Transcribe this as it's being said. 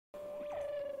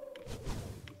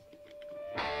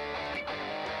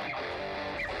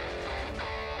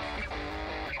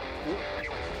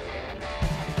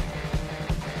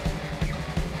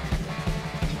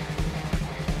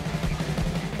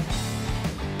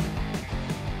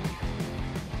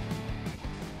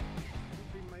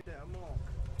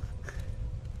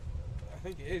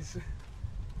is.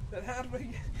 Then how do we...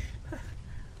 Is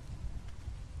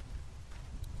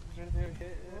there anything over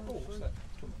here? Oh, what's that?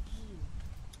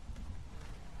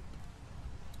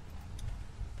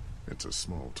 It's a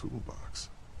small toolbox.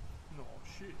 No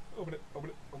shit. Open it, open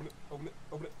it, open it, open it,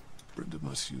 open it. Brenda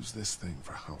must use this thing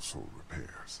for household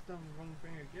repairs. Done the wrong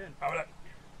thing again. Open it.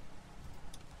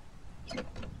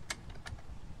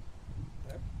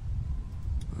 There.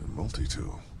 A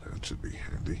multi-tool, that should be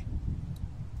handy.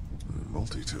 A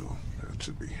multi-tool, that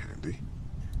should be handy.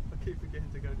 I keep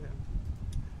forgetting to go down.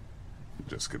 I'm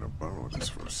just gonna borrow this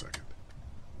for a second.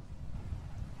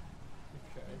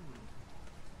 Okay.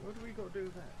 What do we got to do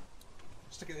with that?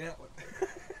 Stick it in the outlet.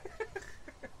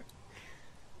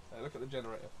 Look at the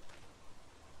generator.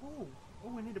 Oh,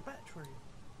 we need a battery.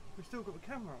 We've still got the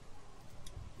camera.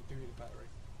 We do need a battery.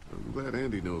 I'm glad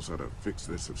Andy knows how to fix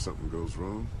this if something goes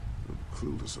wrong. I'm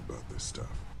clueless about this stuff.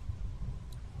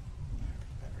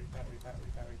 Battery, battery,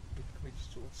 battery, battery. Can we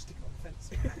just sort of stick it on the fence?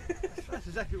 That's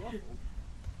exactly what I thought.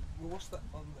 Well, what's that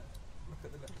on there? Look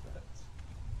at the left of that.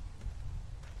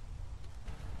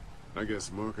 I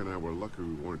guess Mark and I were lucky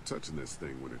we weren't touching this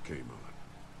thing when it came on.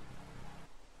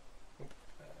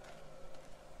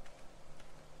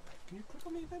 Can you click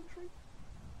on the inventory?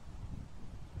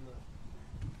 No.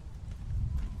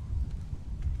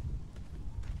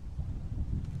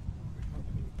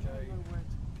 I don't know where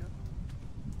to go.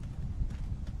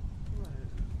 Where?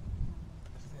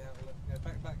 That's the outlet. Yeah,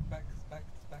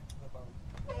 back to the bone.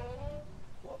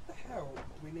 What the hell do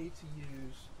we need to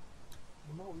use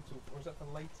the multi-tool for? Or is that for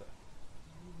later?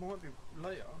 Might be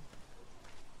later.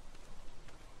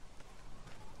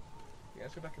 Yeah,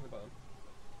 let's go back in the bone.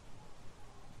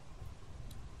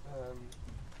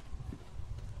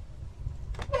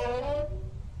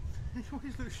 He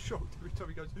always looks shocked every time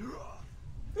he goes.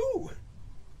 Ooh!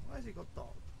 Why has he got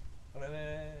dark? Oh, no.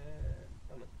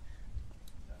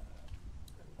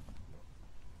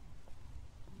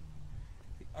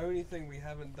 The only thing we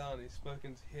haven't done is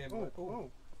spoken to him. Oh,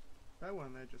 that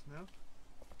one there just now.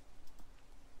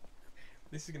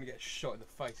 This is going to get shot in the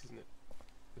face, isn't it?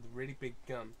 With a really big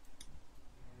gun.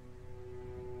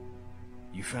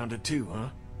 You found it too, huh?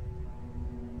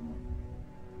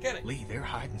 Get it! Lee, they're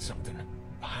hiding something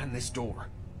behind this door.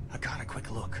 I got a quick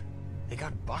look. They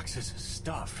got boxes of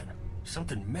stuff and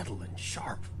something metal and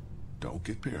sharp. Don't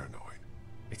get paranoid.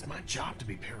 It's my job to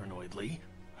be paranoid, Lee.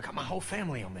 I got my whole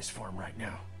family on this farm right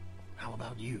now. How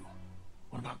about you?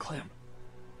 What about Clem?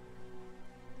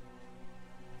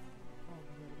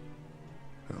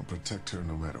 I'll protect her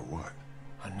no matter what.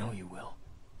 I know you will.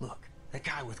 Look, that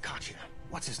guy with Katya,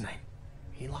 what's his name?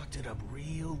 He locked it up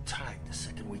real tight the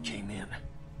second we came in.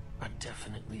 I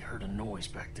definitely heard a noise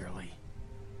back there, Lee.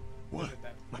 What?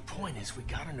 My point is, we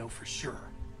gotta know for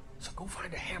sure. So go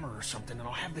find a hammer or something and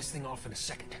I'll have this thing off in a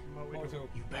second.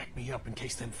 You back me up in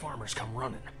case them farmers come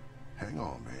running. Hang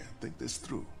on, man. Think this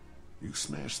through. You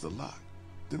smashed the lock.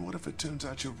 Then what if it turns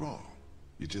out you're wrong?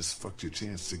 You just fucked your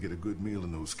chance to get a good meal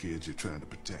in those kids you're trying to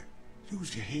protect.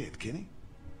 Use your head, Kenny.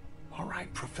 All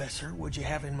right, Professor, what'd you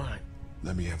have in mind?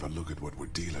 Let me have a look at what we're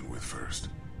dealing with first.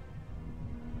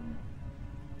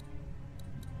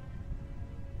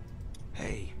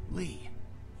 Hey, Lee,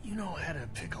 you know how to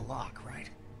pick a lock, right?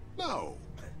 No.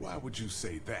 Why would you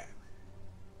say that?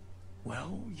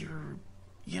 Well, you're,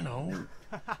 you know,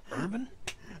 urban?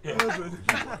 Urban?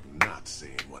 You are not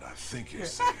saying what I think you're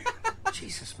saying.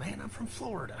 Jesus, man, I'm from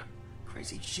Florida.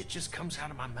 Crazy shit just comes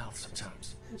out of my mouth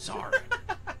sometimes. Sorry.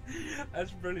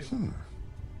 That's brilliant.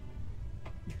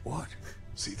 What?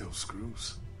 See those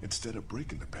screws? Instead of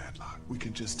breaking the padlock, we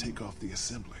can just take off the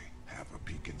assembly, have a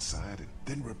peek inside, and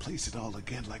then replace it all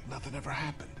again like nothing ever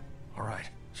happened. All right,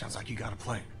 sounds like you got a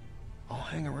plan. I'll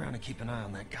hang around and keep an eye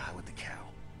on that guy with the cow.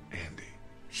 Andy.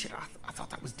 Shit, I thought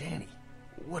that was Danny.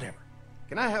 Whatever.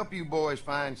 Can I help you boys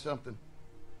find something?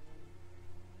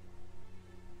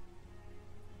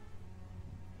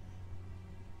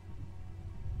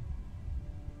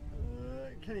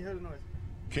 Kenny heard a noise.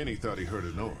 Kenny thought he heard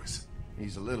a noise.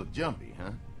 He's a little jumpy,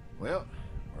 huh? Well,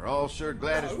 we're all sure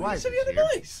glad his wife is he had a here.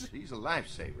 noise. She's a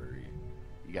lifesaver.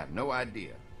 You got no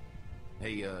idea.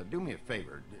 Hey, do me a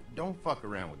favor. Don't fuck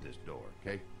around with this door,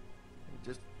 okay?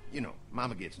 Just, you know,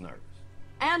 Mama gets nervous.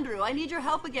 Andrew, I need your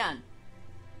help again.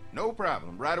 No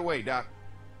problem. Right away, Doc.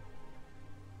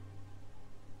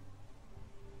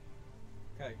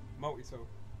 Okay, multi-tool.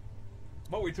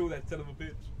 Multi-tool, that son of a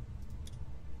bitch.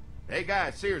 Hey,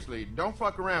 guys, seriously, don't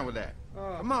fuck around with that.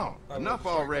 Come on, enough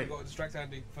already. We've got to distract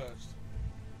Andy first.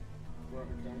 Right,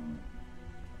 okay.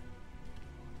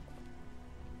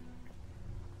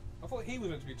 I thought he was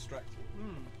meant to be distracted.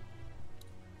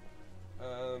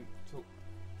 So, can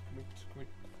we...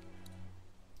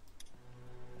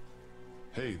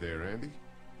 Hey there, Andy.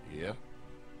 Yeah?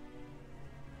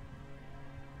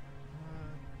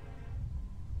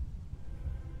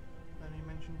 Danny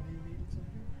mentioned he needed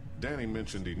something. Danny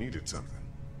mentioned he needed something.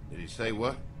 Did he say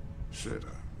what? Shit,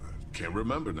 I can't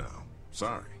remember now.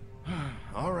 Sorry.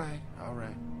 All right, all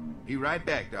right. Be right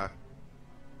back, Doc.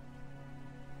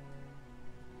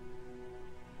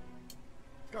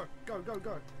 Go, go, go,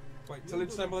 go. Wait, tell him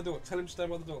to stand by the door. Tell him to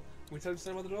stand by the door. Can we tell him to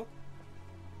stand by the door?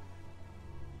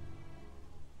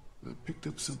 I picked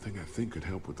up something I think could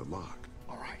help with the lock.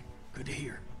 All right, good to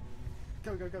hear.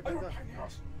 Go, go, go, go, Oh, go. right,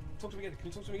 yes. Talk to me again. Can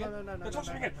you talk to me again? No, talk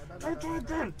to me again. no, Don't do it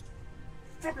again.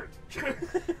 Fuck it.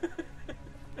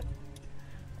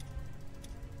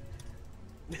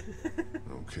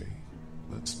 Okay,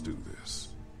 let's do this.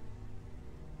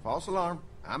 False alarm.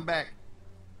 I'm back.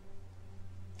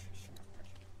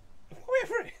 Wait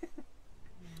for it.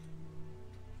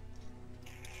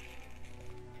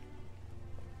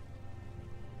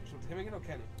 Talk to him again or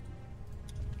Kenny?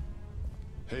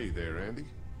 Hey there, Andy.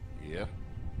 Yeah?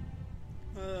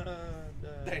 No.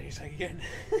 Danny's saying again.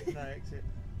 No, exit.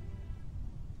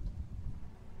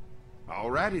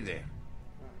 Alrighty then.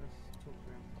 Right, let's talk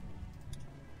to him.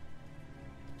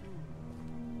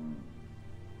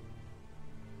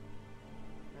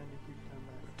 Andy keeps coming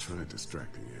back. I tried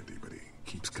distracting Andy, but he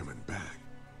keeps coming back.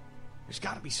 There's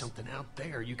got to be something out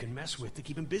there you can mess with to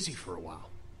keep him busy for a while.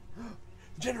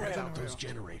 Generator. What about those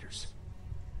generators?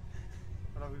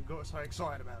 I know we've got so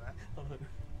excited about that.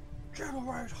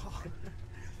 Generator.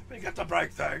 We get to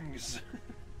break things.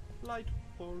 Light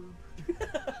bulb.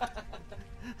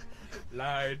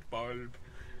 Light bulb.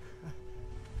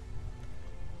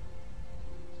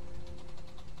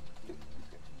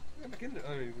 Get back in there.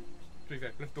 I mean, to be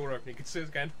fair, left door open. You can see us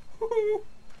again.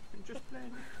 I'm just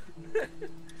playing.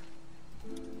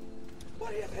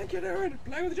 What do you think you're doing?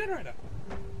 Play with the generator.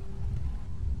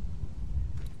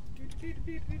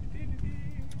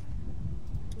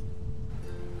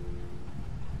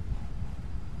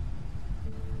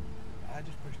 I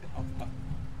just pushed it off. Oh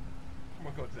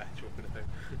my god, that's what I'm gonna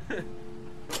do.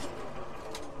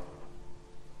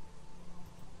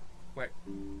 Wait.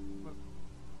 Look.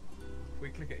 We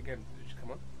click it again. Did it just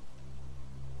come on?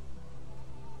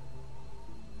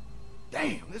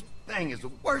 Damn, this thing is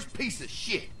the worst piece of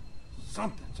shit.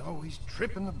 Something's always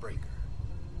tripping the breaker.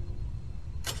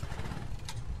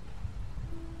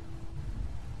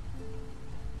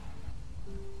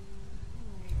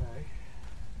 Okay.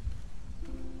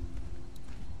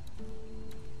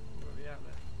 What are the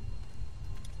outlet?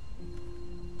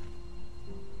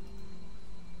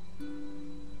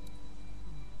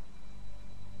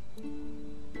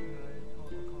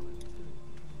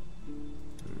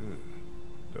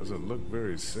 Doesn't look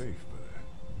very safe, but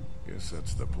I guess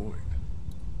that's the point.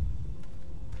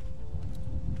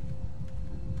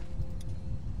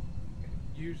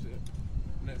 Use it.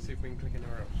 Let's see if we can click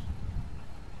anywhere else.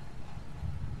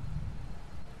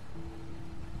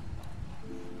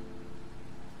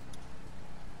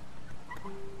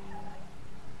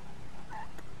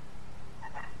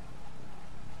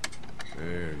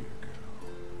 There you go.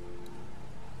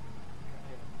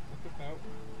 Look about.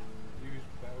 Use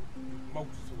about.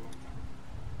 Multi-tool.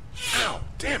 Ow!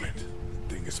 Damn it!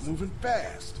 The thing is moving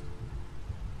fast.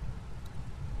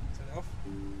 Turn it off.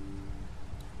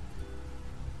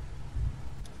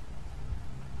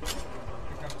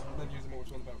 Then use the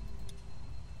multi-tool on the belt.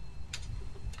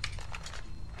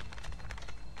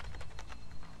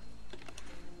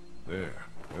 There,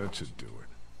 that should do it.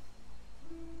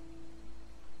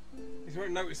 You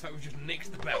won't notice that we've just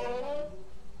nicked the belt.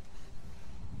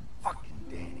 Fucking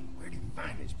Danny, where'd he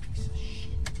find this piece of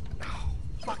shit? Oh,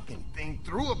 fucking thing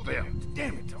threw a belt.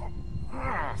 Damn it, dog.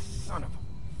 Ah, son of a...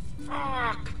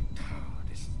 Fuck! Oh,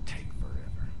 this will take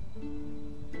forever.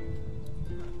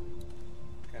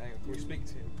 Okay, hang on. Can we speak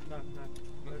to him? No.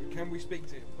 No, can we speak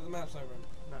to him? Put the mouse over him.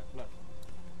 No.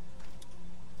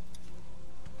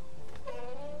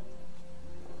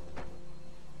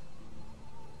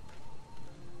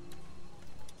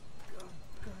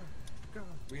 Go.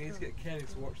 We need to get Kenny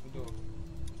to watch the door.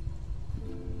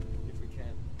 If we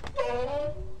can.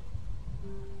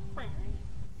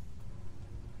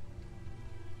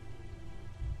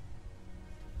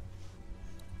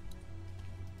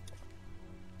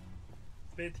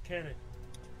 Speak to Kenny.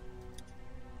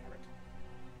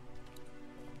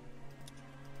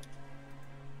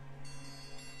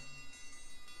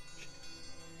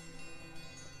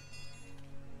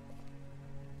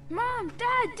 Mom,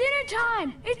 Dad, dinner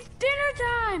time! It's dinner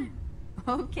time!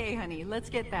 Okay, honey, let's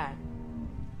get that.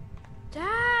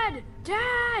 Dad!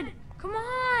 Come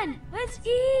on! Let's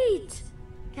eat!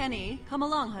 Kenny, come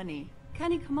along, honey.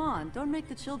 Kenny, come on. Don't make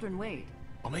the children wait.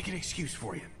 I'll make an excuse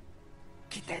for you.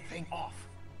 Get that thing off.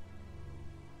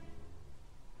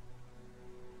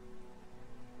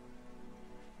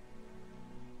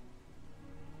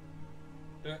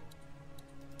 Do it.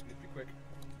 Need to be quick.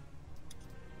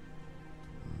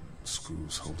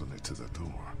 Screws holding it to the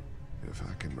door. If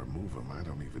I can remove them, I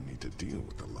don't even need to deal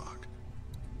with the lock.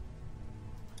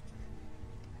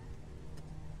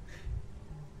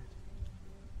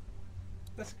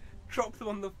 Let's drop them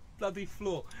on the bloody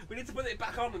floor. We need to put it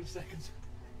back on in a second.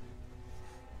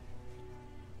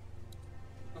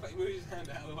 I think he moves his hand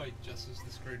out of the way just as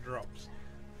the screw drops.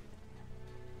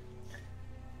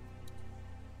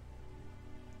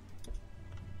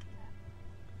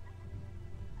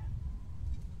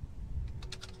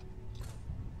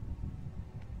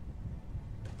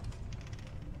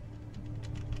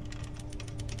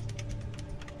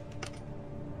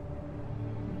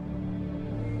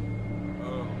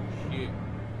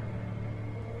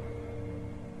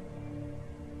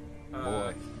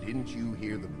 Boy, didn't you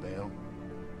hear the bell?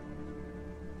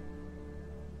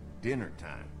 Dinner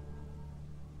time.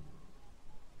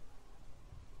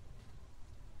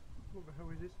 What the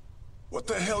hell is this? What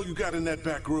the hell you got in that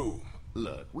back room?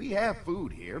 Look, we have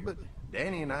food here, but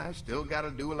Danny and I still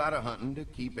gotta do a lot of hunting to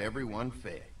keep everyone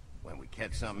fed. When we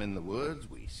catch something in the woods,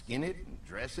 we skin it and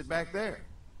dress it back there.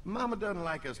 Mama doesn't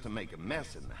like us to make a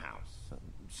mess in the house,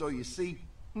 so you see,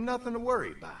 nothing to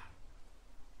worry about.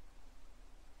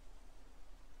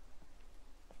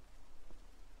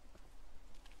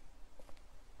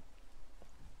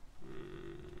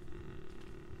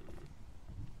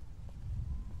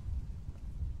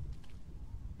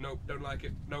 Nope, don't like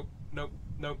it. Nope, nope,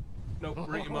 nope, nope.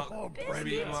 Read your mark. Read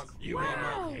your mark. You Read your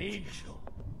are mark. an angel.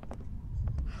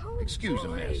 Excuse the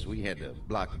mess, we had to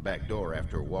block the back door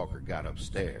after a walker got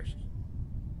upstairs.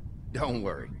 Don't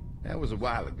worry, that was a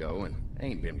while ago and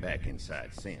ain't been back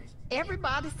inside since.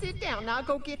 Everybody sit down. I'll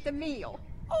go get the meal.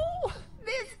 Oh,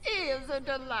 this is a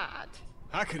delight.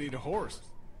 I could eat a horse.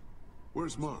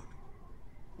 Where's Mark?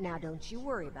 Now, don't you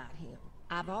worry about him.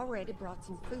 I've already brought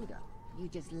some food up. You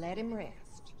just let him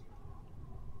rest.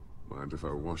 Mind if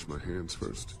I wash my hands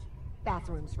first?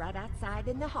 Bathroom's right outside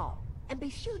in the hall. And be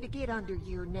sure to get under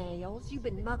your nails. You've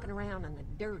been mucking around in the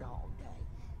dirt all day.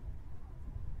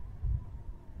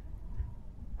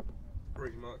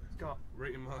 Read your mark. Let's go.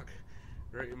 Read your mark.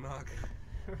 Read your mark.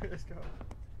 Let's go.